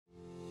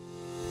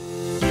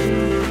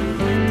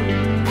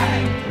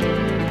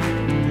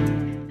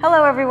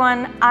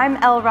everyone, I'm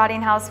Elle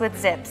Rottinghouse with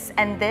Zips,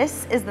 and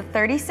this is the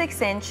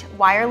 36-inch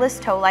wireless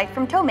tow light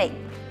from TowMate.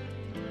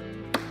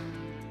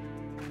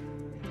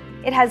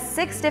 It has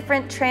 6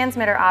 different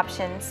transmitter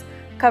options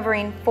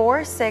covering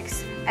 4,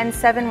 6, and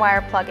 7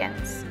 wire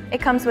plugins. It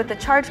comes with the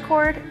charge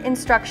cord,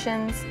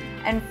 instructions,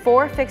 and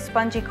 4 fixed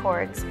bungee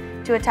cords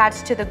to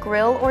attach to the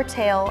grill or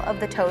tail of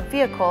the towed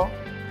vehicle,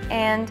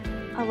 and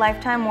a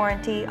lifetime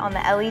warranty on the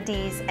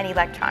LEDs and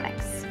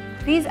electronics.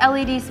 These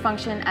LEDs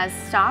function as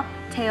stop,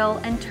 tail,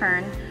 and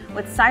turn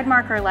with side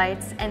marker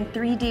lights and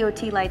 3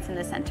 DOT lights in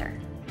the center.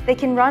 They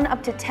can run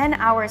up to 10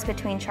 hours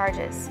between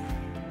charges,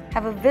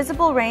 have a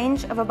visible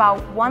range of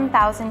about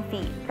 1,000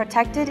 feet,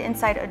 protected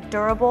inside a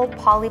durable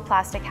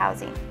polyplastic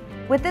housing.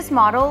 With this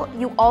model,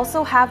 you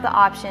also have the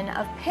option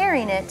of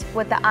pairing it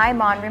with the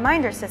iMon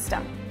reminder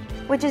system,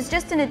 which is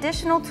just an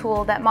additional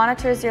tool that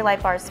monitors your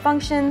Lightbar's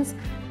functions,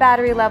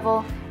 battery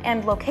level,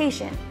 and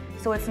location,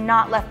 so it's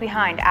not left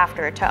behind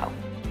after a tow.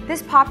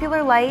 This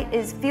popular light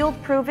is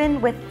field proven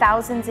with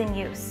thousands in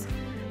use.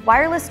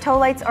 Wireless tow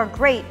lights are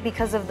great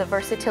because of the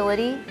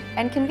versatility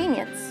and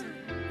convenience.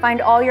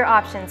 Find all your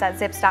options at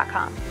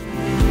zips.com.